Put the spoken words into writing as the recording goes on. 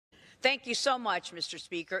Thank you so much, Mr.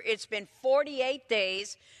 Speaker. It's been 48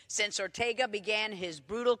 days since Ortega began his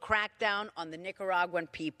brutal crackdown on the Nicaraguan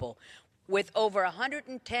people. With over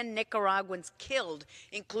 110 Nicaraguans killed,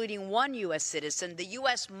 including one U.S. citizen, the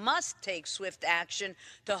U.S. must take swift action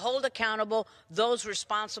to hold accountable those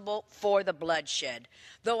responsible for the bloodshed.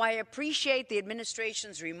 Though I appreciate the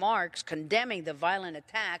administration's remarks condemning the violent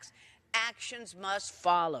attacks, actions must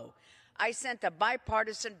follow. I sent a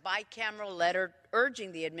bipartisan, bicameral letter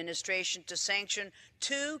urging the administration to sanction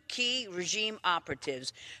two key regime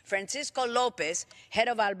operatives, Francisco Lopez, head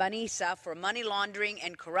of Albanesa for money laundering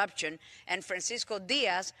and corruption, and Francisco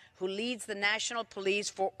Díaz, who leads the national police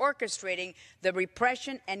for orchestrating the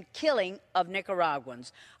repression and killing of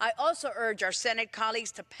Nicaraguans. I also urge our Senate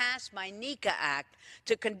colleagues to pass my Nica Act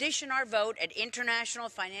to condition our vote at international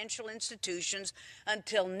financial institutions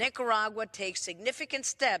until Nicaragua takes significant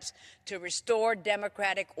steps to restore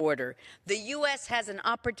democratic order. The U.S. has an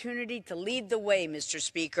opportunity to lead the way, Mr.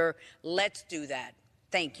 Speaker. Let's do that.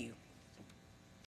 Thank you.